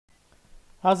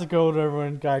How's it going,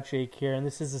 everyone? Got Jake here, and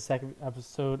this is the second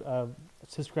episode of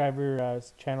subscriber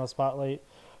channel spotlight.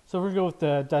 So we're gonna go with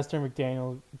the Duster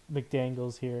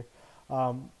McDangles here.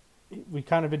 Um, we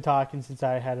kind of been talking since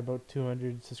I had about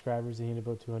 200 subscribers, and he had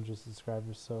about 200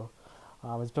 subscribers. So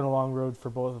it's been a long road for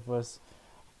both of us.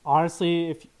 Honestly,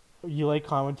 if you like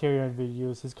commentary on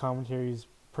videos, his commentary is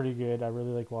pretty good. I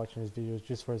really like watching his videos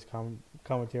just for his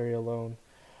commentary alone.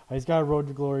 He's got a Road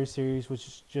to Glory series, which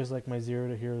is just like my Zero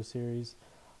to Hero series.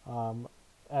 Um,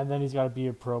 and then he's got to be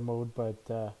a pro mode.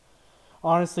 But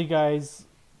honestly, guys,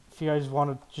 if you guys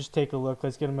want to just take a look,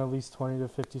 let's get him at least 20 to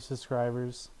 50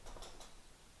 subscribers.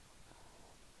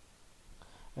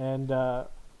 And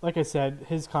like I said,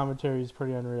 his commentary is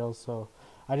pretty unreal. So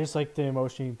I just like the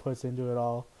emotion he puts into it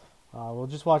all. We'll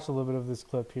just watch a little bit of this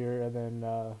clip here and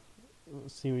then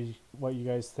see what you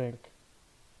guys think.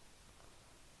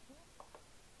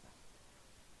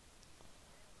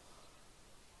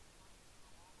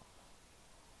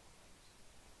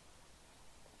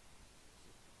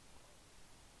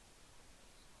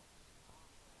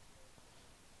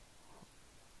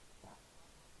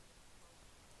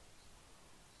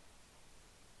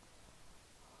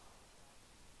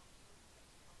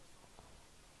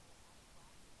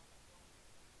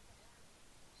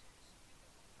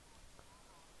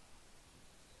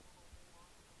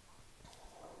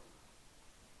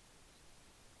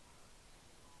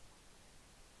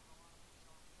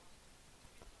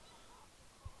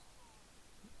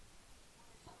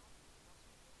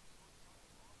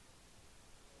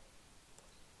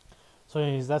 So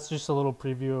anyways, that's just a little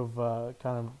preview of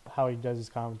kind of how he does his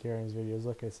commentary in his videos.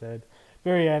 Like I said,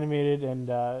 very animated, and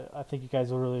I think you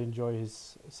guys will really enjoy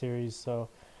his series. So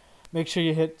make sure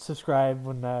you hit subscribe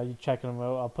when you're checking him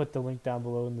out. I'll put the link down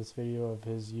below in this video of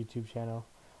his YouTube channel.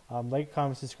 Like,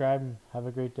 comment, subscribe, and have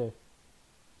a great day.